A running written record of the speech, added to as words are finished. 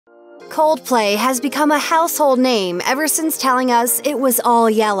Coldplay has become a household name ever since telling us it was all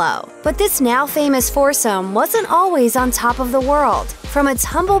yellow. But this now famous foursome wasn't always on top of the world. From its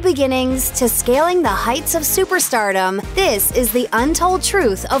humble beginnings to scaling the heights of superstardom, this is the untold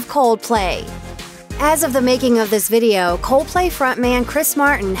truth of Coldplay. As of the making of this video, Coldplay frontman Chris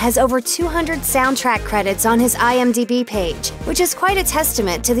Martin has over 200 soundtrack credits on his IMDb page, which is quite a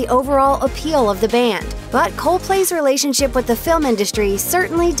testament to the overall appeal of the band. But Coldplay's relationship with the film industry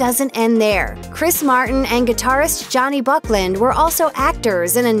certainly doesn't end there. Chris Martin and guitarist Jonny Buckland were also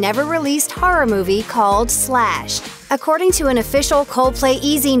actors in a never-released horror movie called Slash. According to an official Coldplay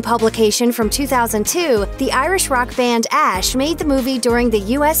e-zine publication from 2002, the Irish rock band Ash made the movie during the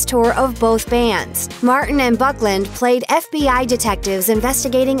US tour of both bands. Martin and Buckland played FBI detectives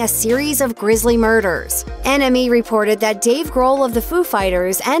investigating a series of grisly murders. NME reported that Dave Grohl of the Foo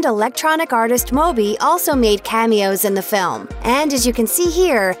Fighters and electronic artist Moby also made cameos in the film. And as you can see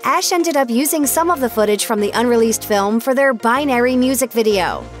here, Ash ended up using some of the footage from the unreleased film for their Binary music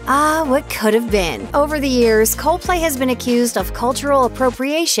video. Ah, what could have been. Over the years, Coldplay has been accused of cultural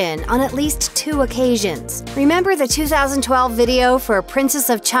appropriation on at least 2 occasions. Remember the 2012 video for Princess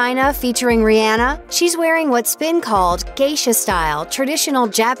of China featuring Rihanna? She's wearing what's been called geisha-style, traditional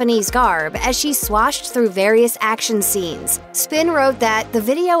Japanese garb as she swashed through various action scenes. Spin wrote that the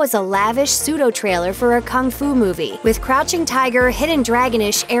video is a lavish pseudo-trailer for a kung fu movie, with crouching tiger, hidden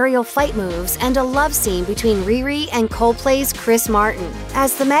dragonish aerial fight moves, and a love scene between Riri and Coldplay's Chris Martin.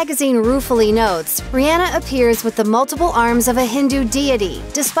 As the magazine ruefully notes, Rihanna appears with the multiple arms of a Hindu deity,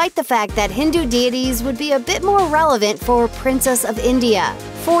 despite the fact that Hindu deities would be a bit more relevant for Princess of India.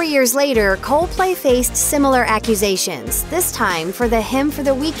 4 years later, Coldplay faced similar accusations, this time for the Hymn for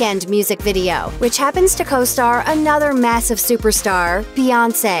the Weekend music video, which happens to co-star another massive superstar,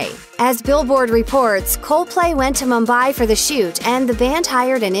 Beyoncé. As Billboard reports, Coldplay went to Mumbai for the shoot, and the band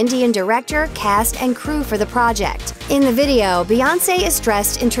hired an Indian director, cast, and crew for the project. In the video, Beyoncé is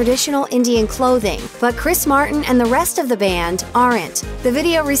dressed in traditional Indian clothing, but Chris Martin and the rest of the band aren't. The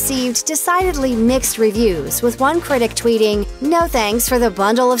video received decidedly mixed reviews, with one critic tweeting, "No thanks for the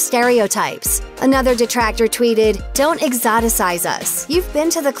bundle of stereotypes." Another detractor tweeted, "Don't exoticize us. You've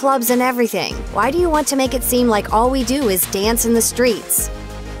been to the clubs and everything. Why do you want to make it seem like all we do is dance in the streets?"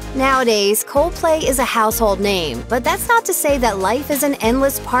 Nowadays, Coldplay is a household name, but that's not to say that life is an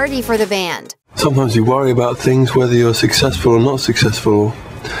endless party for the band. Sometimes you worry about things, whether you're successful or not successful.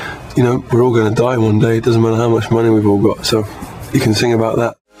 You know, we're all going to die one day. It doesn't matter how much money we've all got, so you can sing about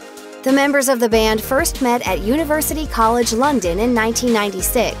that. The members of the band first met at University College London in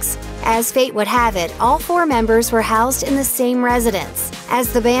 1996. As fate would have it, all 4 members were housed in the same residence. As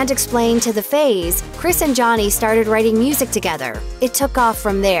the band explained to The Phase, Chris and Jonny started writing music together. It took off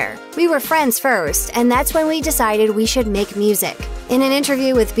from there. "We were friends first, and that's when we decided we should make music." In an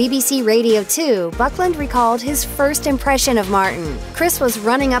interview with BBC Radio 2, Buckland recalled his first impression of Martin. "Chris was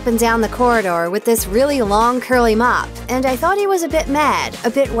running up and down the corridor with this really long curly mop, and I thought he was a bit mad,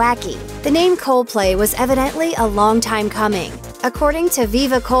 a bit wacky." The name Coldplay was evidently a long time coming. According to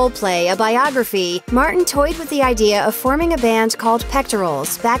Viva Coldplay, a biography, Martin toyed with the idea of forming a band called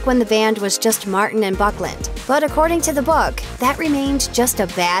Pectorals back when the band was just Martin and Buckland. But according to the book, that remained just a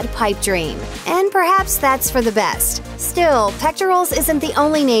bad pipe dream. And perhaps that's for the best. Still, Pectorals isn't the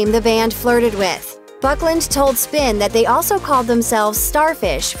only name the band flirted with. Buckland told Spin that they also called themselves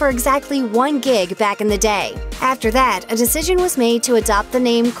Starfish for exactly 1 gig back in the day. After that, a decision was made to adopt the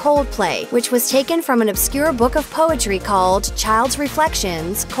name Coldplay, which was taken from an obscure book of poetry called Child's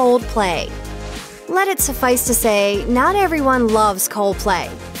Reflections, Coldplay. Let it suffice to say, not everyone loves Coldplay.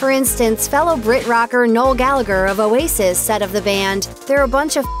 For instance, fellow Brit rocker Noel Gallagher of Oasis said of the band, "They're a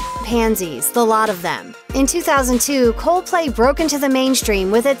bunch of pansies, the lot of them." In 2002, Coldplay broke into the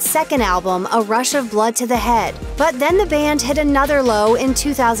mainstream with its second album, A Rush of Blood to the Head. But then the band hit another low in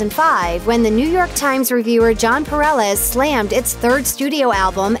 2005 when the New York Times reviewer John Perales slammed its 3rd studio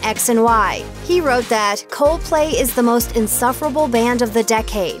album, X and Y. He wrote that, "Coldplay is the most insufferable band of the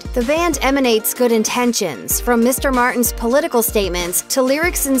decade. The band emanates good intentions, from Mr. Martin's political statements to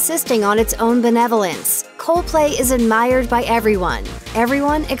lyrics insisting on its own benevolence. Coldplay is admired by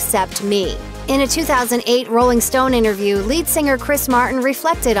everyone except me." In a 2008 Rolling Stone interview, lead singer Chris Martin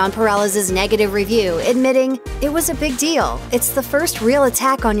reflected on Perales' negative review, admitting, "It was a big deal. It's the first real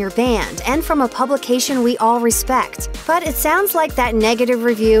attack on your band, and from a publication we all respect. But it sounds like that negative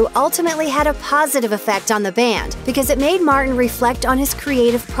review ultimately had a positive effect on the band, because it made Martin reflect on his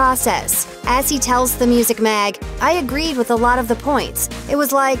creative process. As he tells the Music Mag, I agreed with a lot of the points. It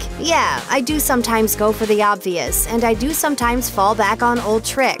was like, yeah, I do sometimes go for the obvious, and I do sometimes fall back on old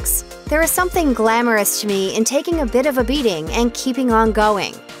tricks. There is something glamorous to me in taking a bit of a beating and keeping on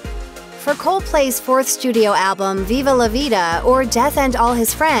going." For Coldplay's fourth studio album, Viva La Vida, or Death and All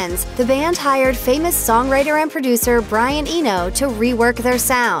His Friends, the band hired famous songwriter and producer Brian Eno to rework their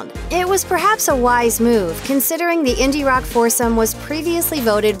sound. It was perhaps a wise move, considering the indie rock foursome was previously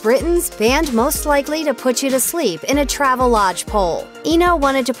voted Britain's band most likely to put you to sleep in a Travelodge poll. Eno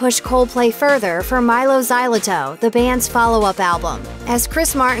wanted to push Coldplay further for Milo Xyloto, the band's follow-up album. As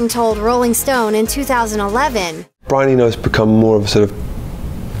Chris Martin told Rolling Stone in 2011, Brian Eno has become more of a sort of,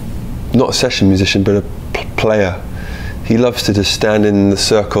 not a session musician, but a player. He loves to just stand in the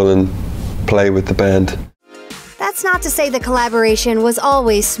circle and play with the band. That's not to say the collaboration was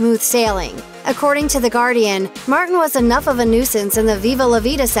always smooth sailing. According to The Guardian, Martin was enough of a nuisance in the Viva La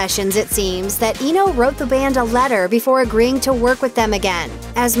Vida sessions, it seems, that Eno wrote the band a letter before agreeing to work with them again.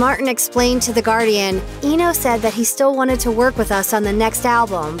 As Martin explained to The Guardian, Eno said that he still wanted to work with us on the next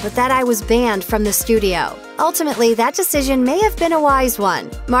album, but that I was banned from the studio. Ultimately, that decision may have been a wise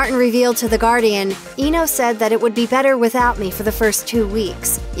one. Martin revealed to The Guardian, Eno said that it would be better without me for the first 2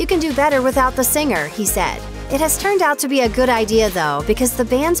 weeks. You can do better without the singer, he said. It has turned out to be a good idea though, because the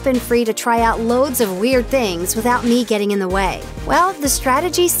band's been free to try out loads of weird things without me getting in the way. Well, the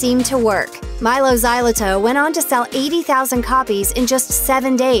strategy seemed to work. Milo Xyloto went on to sell 80,000 copies in just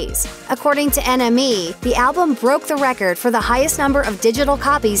 7 days. According to NME, the album broke the record for the highest number of digital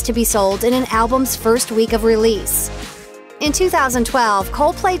copies to be sold in an album's first week of release. In 2012,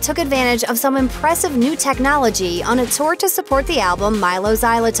 Coldplay took advantage of some impressive new technology on a tour to support the album Milo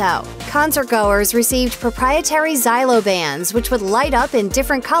Xyloto. Concertgoers received proprietary Xylobands, which would light up in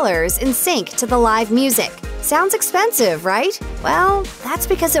different colors in sync to the live music. Sounds expensive, right? Well, that's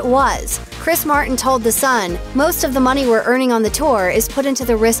because it was. Chris Martin told The Sun, "Most of the money we're earning on the tour is put into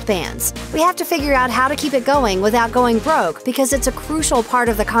the wristbands. We have to figure out how to keep it going without going broke because it's a crucial part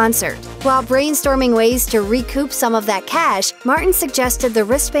of the concert." While brainstorming ways to recoup some of that cash, Martin suggested the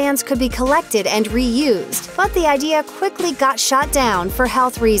wristbands could be collected and reused, but the idea quickly got shot down for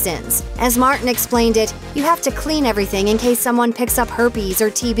health reasons. As Martin explained it, "You have to clean everything in case someone picks up herpes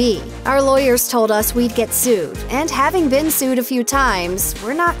or TB. Our lawyers told us we'd get sued, and having been sued a few times,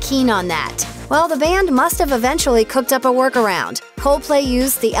 we're not keen on that." Well, the band must have eventually cooked up a workaround. Coldplay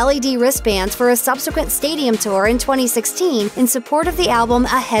used the LED wristbands for a subsequent stadium tour in 2016 in support of the album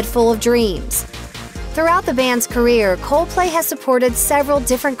A Head Full of Dreams. Throughout the band's career, Coldplay has supported several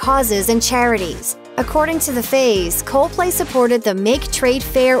different causes and charities. According to The Phase, Coldplay supported the Make Trade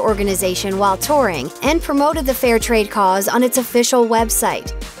Fair organization while touring and promoted the fair trade cause on its official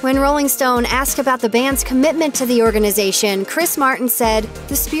website. When Rolling Stone asked about the band's commitment to the organization, Chris Martin said,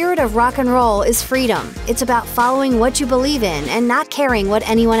 "The spirit of rock and roll is freedom. It's about following what you believe in and not caring what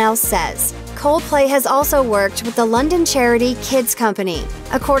anyone else says." Coldplay has also worked with the London charity Kids Company.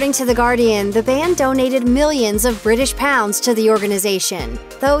 According to The Guardian, the band donated millions of British pounds to the organization,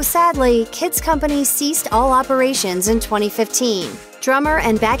 though sadly, Kids Company ceased all operations in 2015. Drummer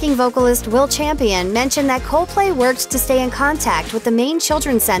and backing vocalist Will Champion mentioned that Coldplay worked to stay in contact with the main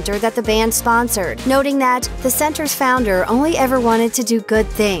children's center that the band sponsored, noting that the center's founder only ever wanted to do good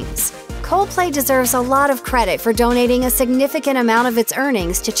things. Coldplay deserves a lot of credit for donating a significant amount of its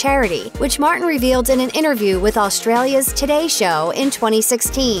earnings to charity, which Martin revealed in an interview with Australia's Today Show in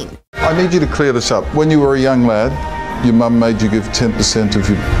 2016. I need you to clear this up. When you were a young lad, your mum made you give 10% of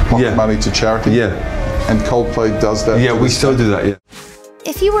your pocket money to charity? Yeah. And Coldplay does that? Yeah, we still do that, yeah.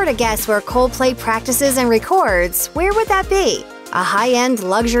 If you were to guess where Coldplay practices and records, where would that be? A high-end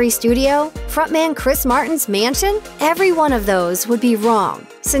luxury studio? Frontman Chris Martin's mansion? Every one of those would be wrong.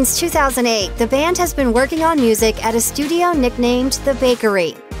 Since 2008, the band has been working on music at a studio nicknamed The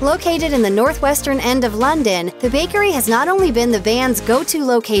Bakery. Located in the northwestern end of London, The Bakery has not only been the band's go-to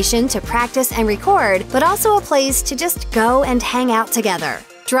location to practice and record, but also a place to just go and hang out together.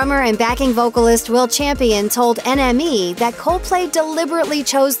 Drummer and backing vocalist Will Champion told NME that Coldplay deliberately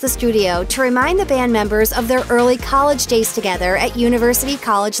chose the studio to remind the band members of their early college days together at University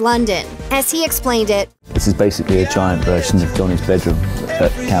College London. As he explained it, "This is basically a giant version of Johnny's bedroom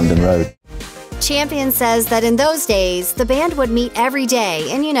at Camden Road." Champion says that in those days, the band would meet every day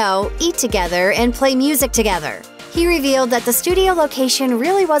and, eat together and play music together. He revealed that the studio location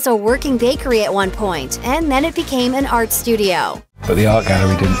really was a working bakery at one point, and then it became an art studio. But the art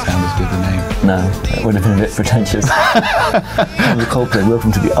gallery didn't sound as good a name. No, that would have been a bit pretentious. I'm the Coldplay,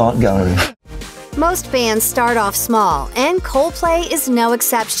 welcome to the art gallery. Most bands start off small, and Coldplay is no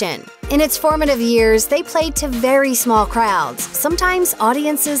exception. In its formative years, they played to very small crowds, sometimes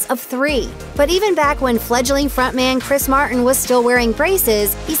audiences of 3. But even back when fledgling frontman Chris Martin was still wearing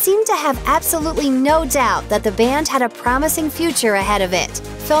braces, he seemed to have absolutely no doubt that the band had a promising future ahead of it.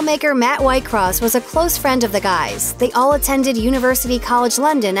 filmmaker Matt Whitecross was a close friend of the guys. They all attended University College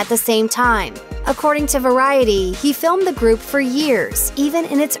London at the same time. According to Variety, he filmed the group for years, even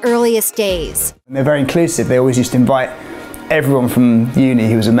in its earliest days. They're very inclusive. They always used to invite everyone from uni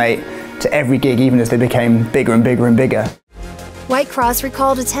who was a mate to every gig, even as they became bigger and bigger and bigger. Whitecross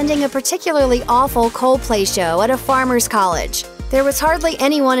recalled attending a particularly awful Coldplay show at a farmer's college. There was hardly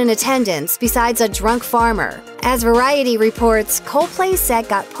anyone in attendance besides a drunk farmer. As Variety reports, Coldplay's set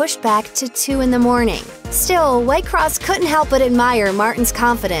got pushed back to 2 in the morning. Still, Whitecross couldn't help but admire Martin's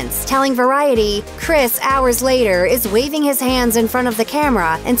confidence, telling Variety, Chris, hours later, is waving his hands in front of the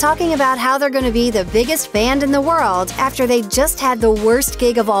camera and talking about how they're going to be the biggest band in the world after they just had the worst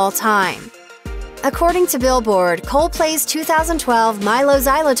gig of all time. According to Billboard, Coldplay's 2012 Milo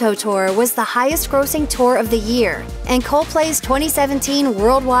Xyloto tour was the highest-grossing tour of the year, and Coldplay's 2017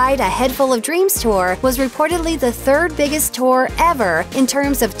 Worldwide A Head Full of Dreams tour was reportedly the third biggest tour ever in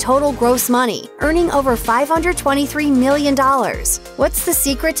terms of total gross money, earning over $523 million. What's the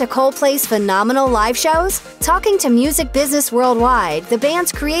secret to Coldplay's phenomenal live shows? Talking to Music Business Worldwide, the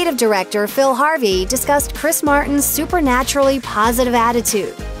band's creative director Phil Harvey discussed Chris Martin's supernaturally positive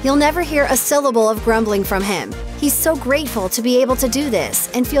attitude. You'll never hear a syllable of grumbling from him. He's so grateful to be able to do this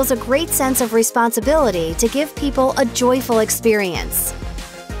and feels a great sense of responsibility to give people a joyful experience.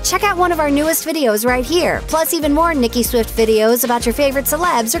 Check out one of our newest videos right here, plus even more Nicki Swift videos about your favorite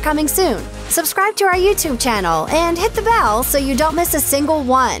celebs are coming soon. Subscribe to our YouTube channel and hit the bell so you don't miss a single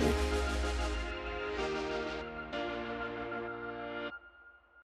one.